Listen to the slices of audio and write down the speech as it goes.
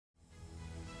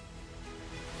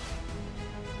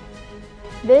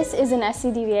This is an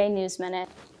SCDVA News Minute.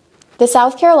 The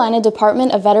South Carolina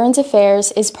Department of Veterans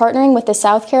Affairs is partnering with the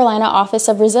South Carolina Office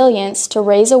of Resilience to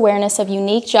raise awareness of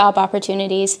unique job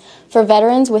opportunities for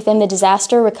veterans within the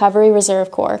Disaster Recovery Reserve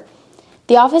Corps.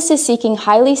 The office is seeking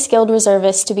highly skilled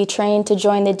reservists to be trained to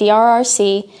join the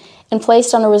DRRC and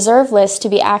placed on a reserve list to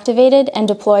be activated and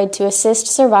deployed to assist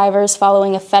survivors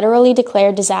following a federally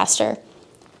declared disaster.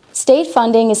 State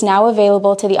funding is now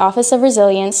available to the Office of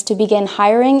Resilience to begin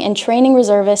hiring and training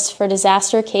reservists for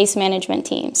disaster case management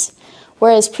teams,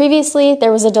 whereas previously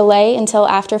there was a delay until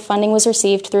after funding was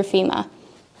received through FEMA.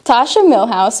 Tasha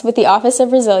Milhouse with the Office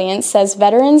of Resilience says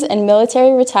veterans and military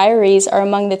retirees are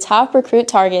among the top recruit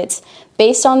targets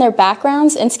based on their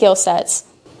backgrounds and skill sets.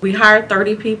 We hired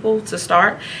 30 people to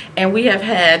start, and we have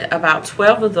had about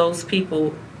 12 of those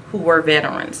people who were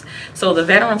veterans. So the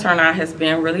veteran turnout has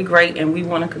been really great, and we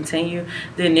want to continue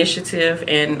the initiative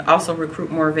and also recruit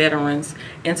more veterans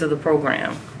into the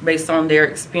program. Based on their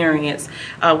experience,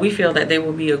 we feel that they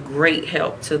will be a great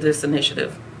help to this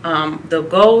initiative. The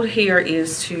goal here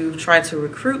is to try to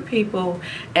recruit people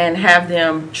and have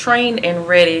them trained and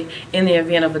ready in the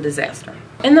event of a disaster.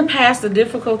 In the past, the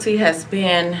difficulty has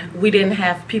been we didn't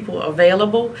have people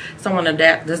available. So when a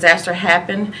disaster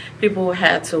happened, people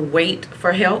had to wait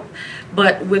for help.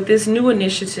 But with this new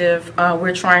initiative,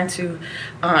 we're trying to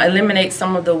eliminate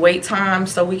some of the wait time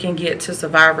so we can get to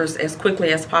survivors as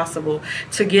quickly as possible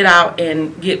to get out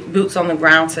and get boots on the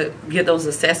ground to get those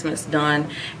assessments done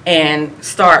and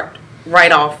start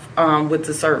right off with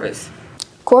the service.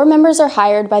 Corps members are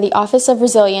hired by the Office of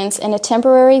Resilience in a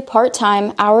temporary,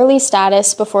 part-time, hourly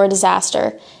status before a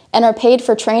disaster and are paid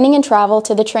for training and travel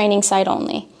to the training site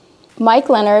only. Mike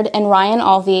Leonard and Ryan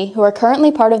Alvey, who are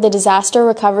currently part of the Disaster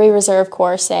Recovery Reserve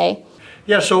Corps, say,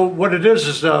 Yeah, so what it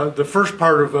is the first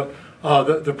part of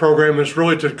the program is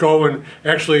really to go and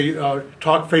actually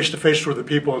talk face-to-face with the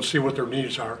people and see what their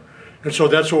needs are. And so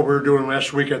that's what we were doing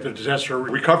last week at the Disaster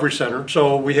Recovery Center.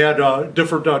 So we had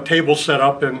different tables set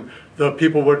up, and the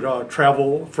people would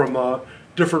travel from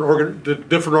different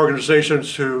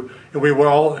organizations and we would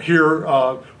all hear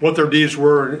what their needs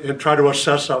were and try to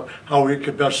assess how we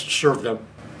could best serve them.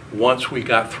 Once we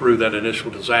got through that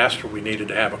initial disaster, we needed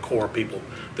to have a core of people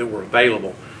that were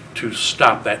available to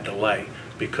stop that delay,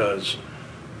 because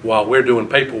while we're doing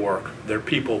paperwork, there are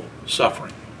people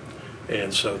suffering.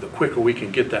 And so the quicker we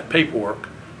can get that paperwork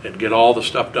and get all the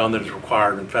stuff done that is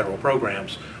required in federal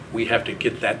programs, we have to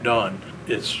get that done.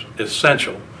 It's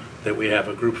essential that we have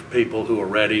a group of people who are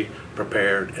ready,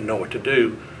 prepared, and know what to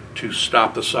do to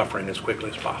stop the suffering as quickly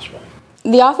as possible.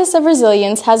 The Office of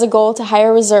Resilience has a goal to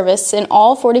hire reservists in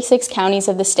all 46 counties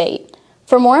of the state.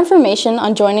 For more information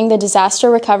on joining the Disaster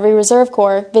Recovery Reserve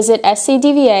Corps, visit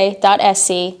scdva.sc.gov.